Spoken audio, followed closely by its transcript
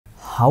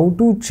how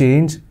to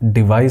change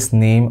device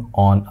name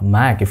on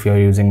Mac. If you're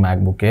using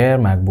MacBook Air,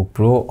 MacBook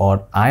Pro or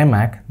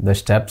iMac, the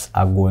steps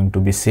are going to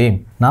be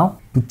same. Now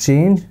to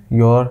change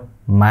your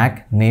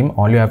Mac name,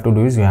 all you have to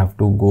do is you have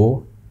to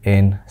go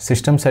in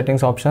system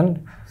settings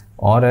option,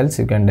 or else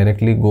you can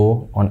directly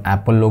go on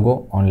Apple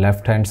logo on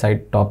left hand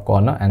side top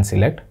corner and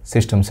select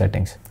system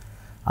settings.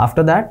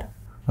 After that,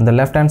 on the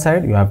left hand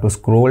side you have to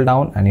scroll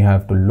down and you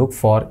have to look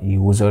for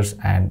users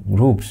and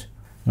groups.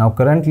 Now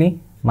currently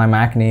my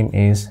Mac name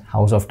is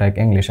houseoftech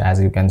English,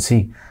 as you can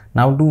see.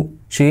 Now to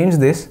change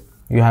this,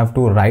 you have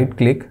to right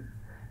click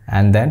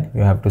and then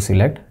you have to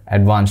select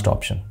advanced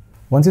option.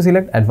 Once you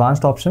select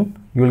advanced option,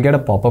 you will get a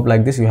pop-up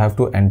like this. You have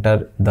to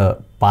enter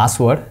the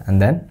password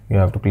and then you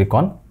have to click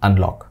on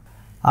unlock.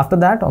 After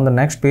that, on the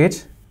next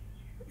page,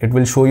 it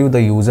will show you the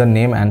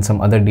username and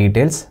some other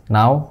details.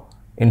 Now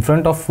in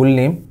front of full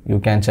name, you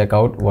can check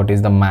out what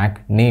is the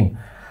Mac name.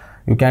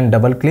 You can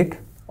double click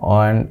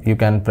and you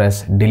can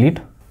press delete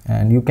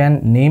and you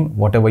can name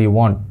whatever you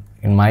want.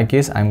 In my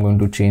case, I'm going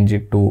to change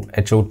it to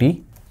HOT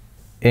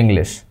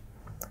English.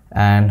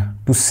 And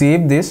to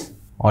save this,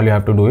 all you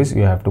have to do is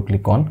you have to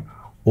click on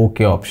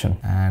OK option,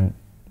 and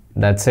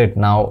that's it.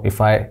 Now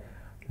if I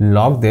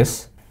log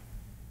this,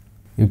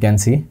 you can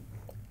see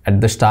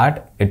at the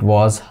start it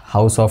was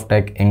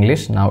houseoftech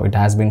English. Now it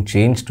has been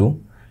changed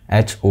to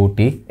HOT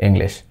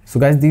English. So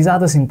guys, these are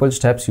the simple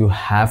steps you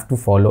have to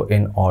follow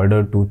in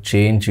order to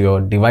change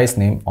your device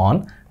name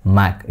on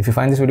Mac. If you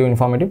find this video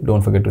informative,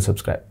 don't forget to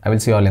subscribe. I will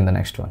see you all in the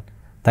next one.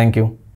 Thank you.